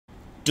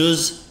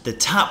does the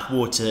tap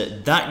water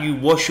that you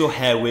wash your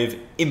hair with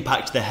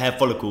impact the hair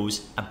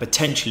follicles and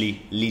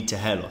potentially lead to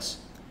hair loss?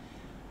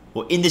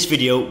 Well, in this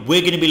video,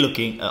 we're going to be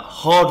looking at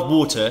hard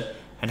water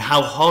and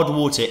how hard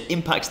water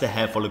impacts the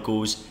hair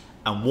follicles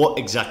and what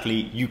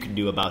exactly you can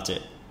do about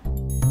it.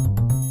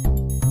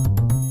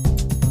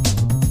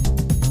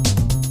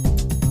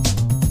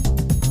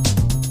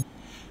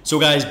 So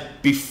guys,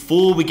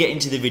 before we get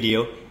into the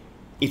video,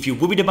 if you're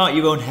worried about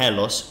your own hair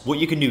loss, what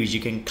you can do is you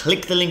can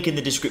click the link in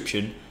the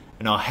description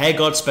and our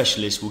Hairguard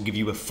specialist will give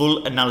you a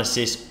full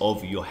analysis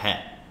of your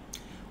hair.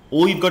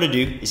 All you've got to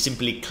do is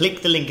simply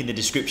click the link in the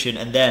description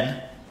and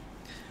then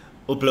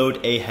upload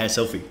a hair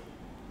selfie.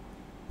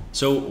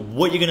 So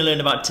what you're going to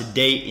learn about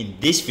today in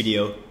this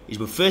video is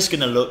we're first going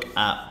to look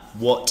at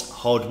what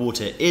hard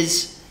water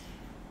is,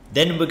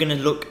 then we're going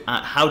to look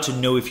at how to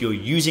know if you're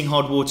using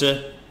hard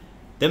water,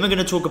 then we're going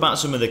to talk about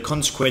some of the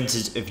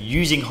consequences of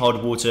using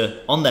hard water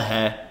on the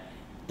hair.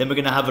 Then we're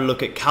going to have a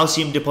look at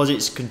calcium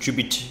deposits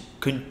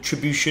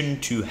contribution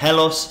to hair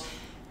loss.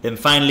 Then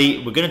finally,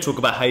 we're going to talk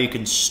about how you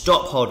can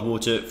stop hard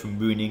water from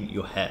ruining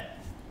your hair.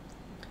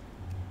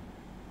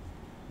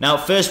 Now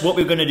first, what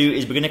we're going to do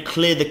is we're going to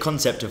clear the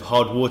concept of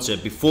hard water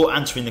before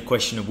answering the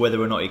question of whether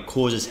or not it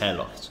causes hair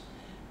loss.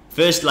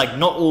 First,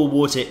 not all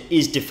water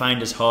is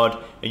defined as hard,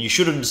 and you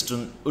should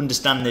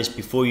understand this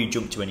before you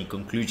jump to any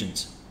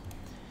conclusions.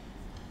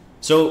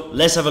 So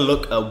let's have a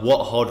look at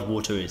what hard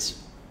water is.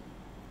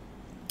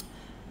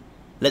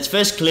 Let's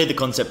first clear the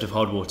concept of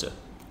hard water.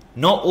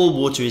 Not all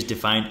water is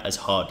defined as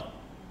hard.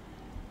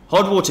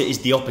 Hard water is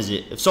the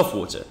opposite of soft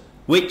water,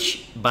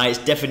 which by its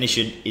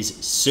definition is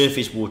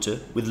surface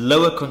water with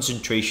lower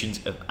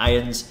concentrations of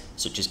ions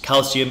such as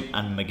calcium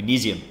and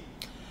magnesium.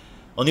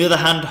 On the other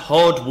hand,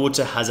 hard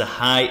water has a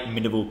high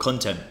mineral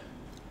content.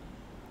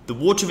 The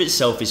water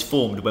itself is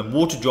formed when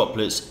water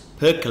droplets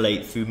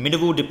percolate through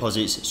mineral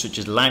deposits such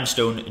as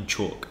limestone and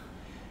chalk.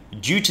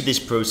 Due to this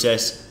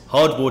process,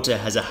 hard water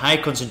has a high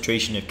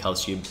concentration of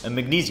calcium and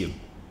magnesium.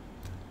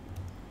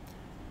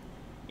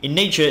 In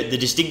nature, the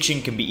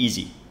distinction can be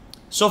easy.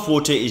 Soft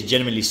water is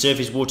generally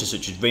surface water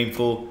such as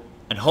rainfall,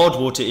 and hard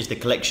water is the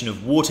collection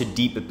of water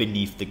deep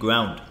beneath the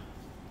ground.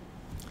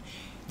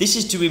 This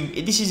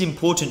is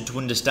important to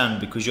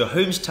understand because your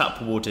home's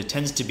tap water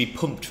tends to be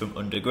pumped from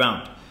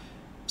underground.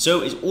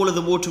 So is all of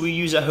the water we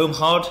use at home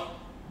hard?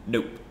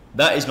 Nope,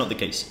 that is not the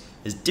case,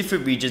 as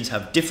different regions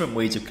have different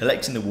ways of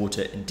collecting the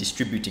water and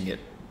distributing it,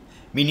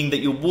 meaning that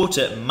your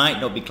water might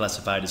not be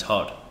classified as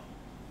hard.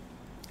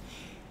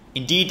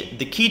 Indeed,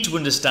 the key to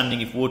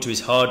understanding if water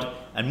is hard,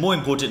 and more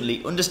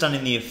importantly,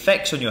 understanding the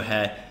effects on your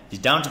hair, is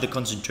down to the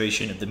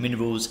concentration of the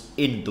minerals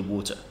in the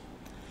water.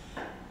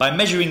 By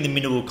measuring the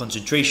mineral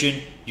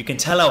concentration, you can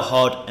tell how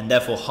hard and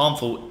therefore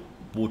harmful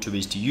water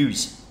is to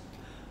use.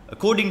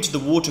 According to the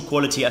Water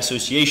Quality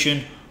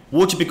Association,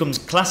 water becomes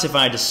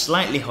classified as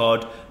slightly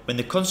hard when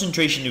the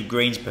concentration of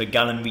grains per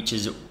gallon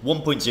reaches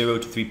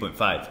 1.0 to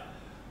 3.5.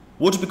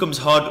 Water becomes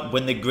hard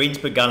when the grains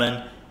per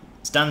gallon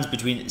stands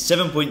between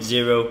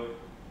 7.0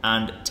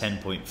 and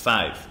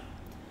 10.5.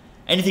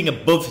 Anything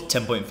above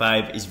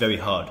 10.5 is very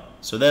hard.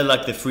 So they're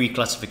like the three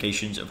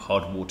classifications of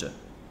hard water.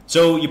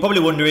 So you're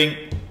probably wondering,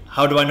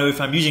 how do I know if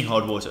I'm using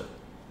hard water?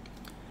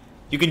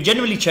 You can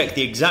generally check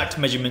the exact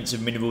measurements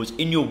of minerals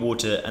in your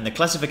water and the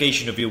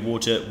classification of your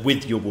water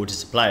with your water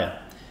supplier.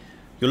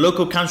 Your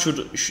local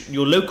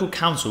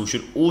council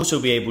should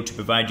also be able to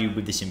provide you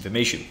with this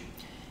information.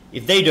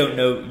 If they don't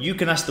know, you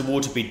can ask the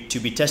water to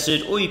be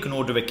tested, or you can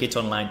order a kit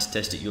online to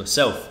test it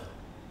yourself.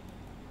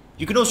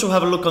 You can also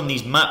have a look on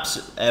these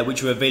maps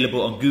which are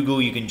available on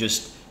Google. You can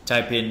just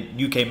type in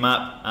UK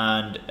map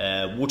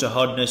and water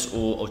hardness,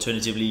 or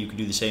alternatively you can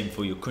do the same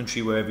for your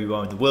country wherever you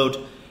are in the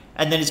world.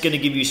 And then it's going to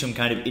give you some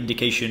kind of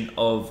indication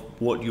of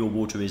what your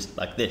water is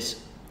like this.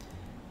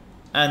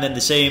 And then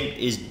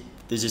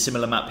there's a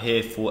similar map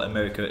here for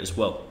America as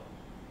well.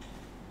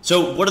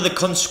 So what are the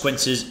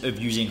consequences of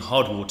using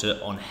hard water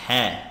on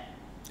hair?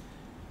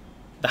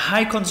 The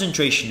high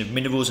concentration of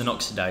minerals and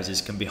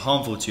oxidizers can be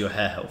harmful to your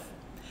hair health.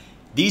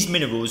 These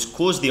minerals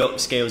cause the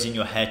scales in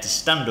your hair to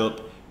stand up,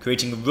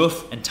 creating a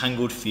rough and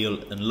tangled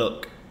feel and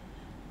look.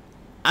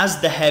 As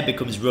the hair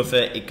becomes rougher,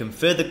 it can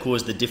further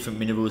cause the different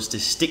minerals to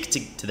stick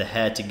to the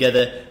hair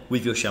together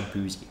with your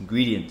shampoo's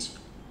ingredients.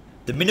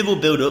 The mineral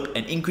buildup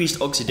and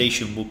increased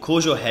oxidation will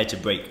cause your hair to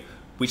break,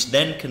 which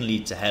then can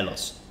lead to hair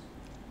loss.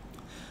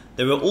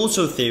 There are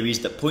also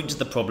theories that point to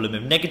the problem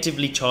of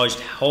negatively charged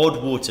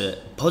hard water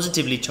and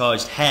positively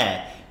charged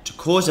hair to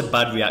cause a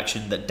bad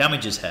reaction that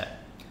damages hair.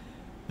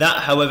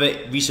 That, however,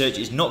 research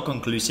is not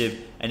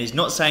conclusive and it's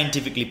not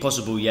scientifically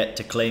possible yet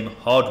to claim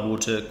hard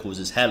water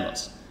causes hair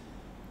loss.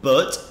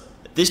 But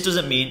this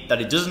doesn't mean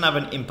that it doesn't have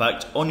an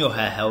impact on your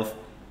hair health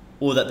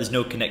or that there's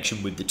no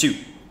connection with the two.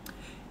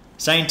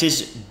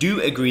 Scientists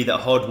do agree that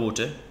hard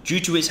water, due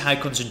to its high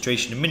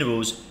concentration of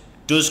minerals,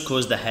 does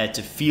cause the hair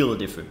to feel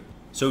different.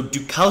 So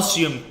do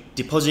calcium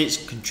deposits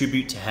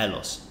contribute to hair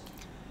loss?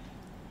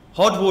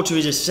 Hard water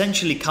is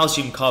essentially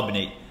calcium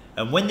carbonate,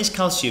 and when this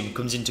calcium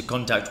comes into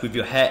contact with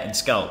your hair and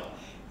scalp,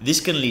 this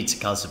can lead to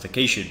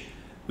calcification,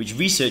 which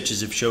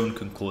researchers have shown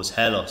can cause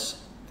hair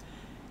loss.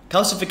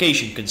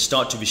 Calcification can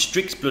start to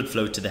restrict blood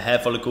flow to the hair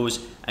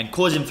follicles and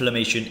cause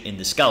inflammation in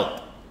the scalp.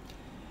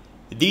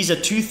 These are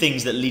two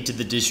things that lead to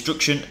the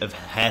destruction of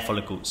hair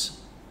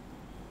follicles.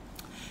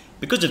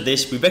 Because of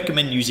this, we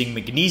recommend using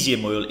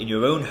magnesium oil in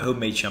your own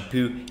homemade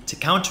shampoo to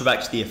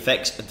counteract the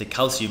effects of the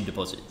calcium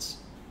deposits.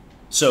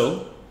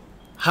 So,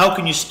 how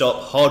can you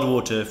stop hard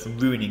water from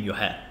ruining your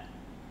hair?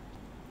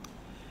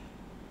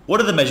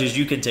 What are the measures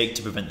you can take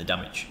to prevent the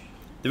damage?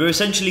 There are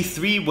essentially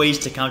 3 ways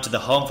to counter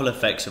the harmful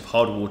effects of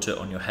hard water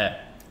on your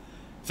hair.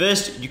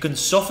 First, you can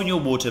soften your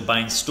water by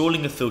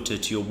installing a filter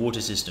to your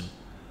water system.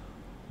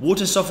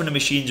 Water softener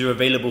machines are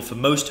available for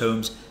most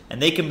homes, and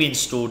they can be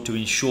installed to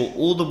ensure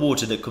all the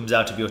water that comes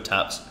out of your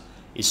taps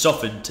is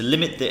softened to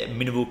limit the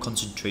mineral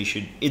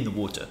concentration in the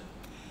water.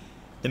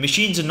 The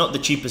machines are not the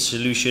cheapest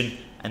solution,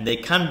 and they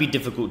can be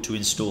difficult to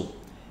install.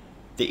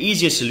 The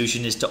easier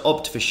solution is to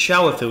opt for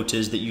shower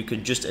filters that you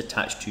can just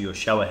attach to your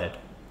shower head.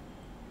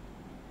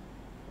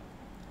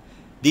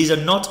 These are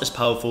not as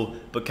powerful,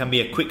 but can be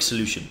a quick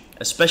solution,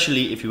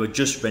 especially if you are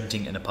just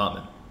renting an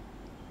apartment.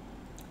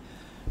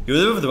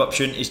 Your other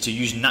option is to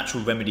use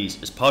natural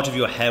remedies as part of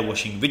your hair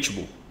washing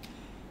ritual.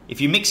 If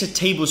you mix a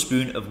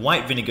tablespoon of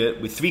white vinegar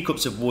with 3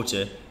 cups of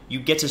water, you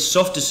get a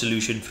softer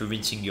solution for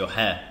rinsing your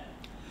hair.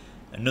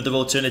 Another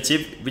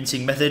alternative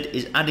rinsing method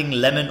is adding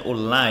lemon or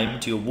lime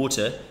to your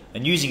water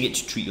and using it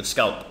to treat your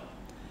scalp.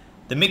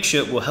 The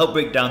mixture will help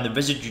break down the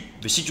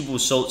residual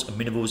salts and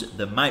minerals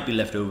that might be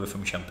left over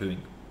from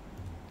shampooing.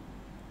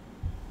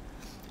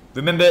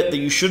 Remember that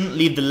you shouldn't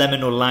leave the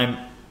lemon or lime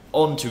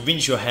on to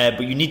rinse your hair,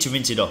 but you need to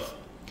rinse it off.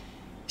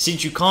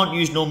 Since you can't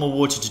use normal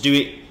water to do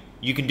it,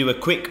 you can do a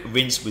quick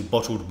rinse with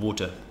bottled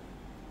water.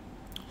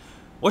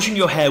 Washing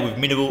your hair with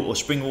mineral or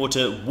spring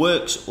water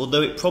works,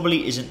 although it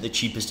probably isn't the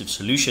cheapest of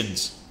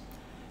solutions.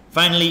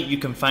 Finally, you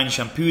can find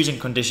shampoos and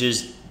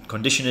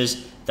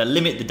conditioners that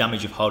limit the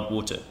damage of hard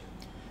water.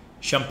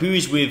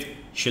 Shampoos with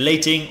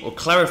chelating or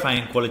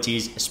clarifying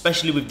qualities,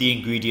 especially with the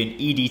ingredient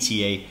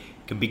EDTA,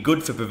 can be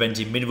good for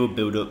preventing mineral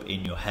buildup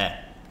in your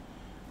hair.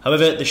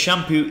 However, the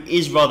shampoo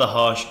is rather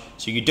harsh,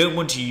 so you don't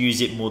want to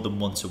use it more than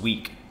once a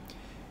week.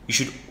 You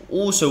should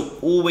also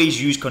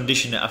always use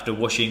conditioner after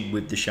washing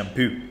with the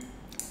shampoo.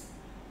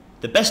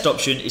 The best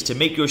option is to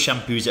make your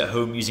shampoos at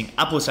home using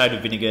apple cider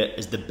vinegar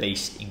as the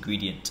base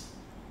ingredient.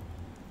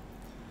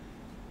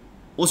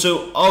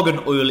 Also,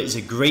 argan oil is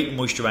a great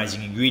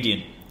moisturizing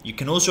ingredient. You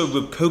can also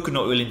rub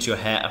coconut oil into your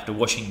hair after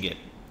washing it.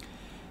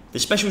 The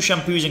special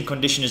shampoos and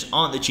conditioners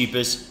aren't the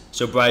cheapest,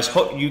 so browse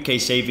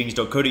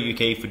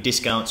hotuksavings.co.uk for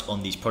discounts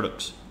on these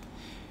products.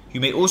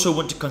 You may also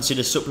want to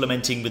consider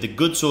supplementing with a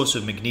good source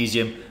of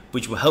magnesium,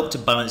 which will help to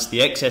balance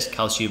the excess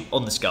calcium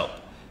on the scalp,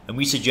 and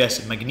we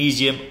suggest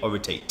magnesium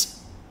orotate.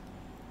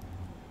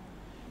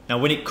 Now,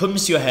 when it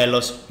comes to your hair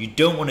loss, you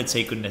don't want to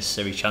take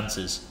unnecessary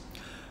chances.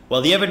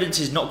 While the evidence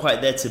is not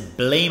quite there to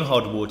blame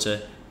hard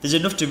water, there's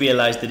enough to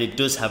realise that it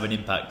does have an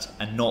impact,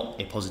 and not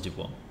a positive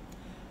one.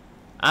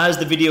 As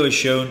the video has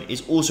shown,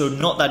 it's also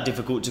not that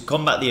difficult to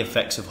combat the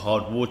effects of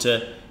hard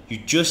water. You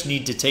just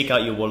need to take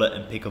out your wallet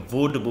and pick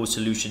affordable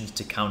solutions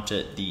to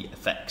counter the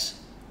effects.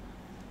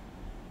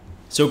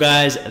 So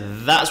guys,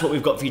 that's what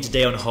we've got for you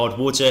today on hard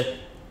water.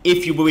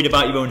 If you're worried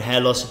about your own hair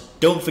loss,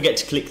 don't forget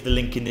to click the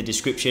link in the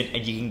description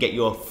and you can get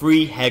your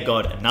free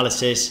Hairguard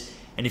analysis.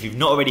 And if you've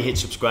not already hit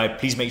subscribe,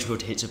 please make sure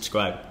to hit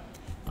subscribe.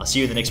 I'll see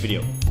you in the next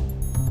video.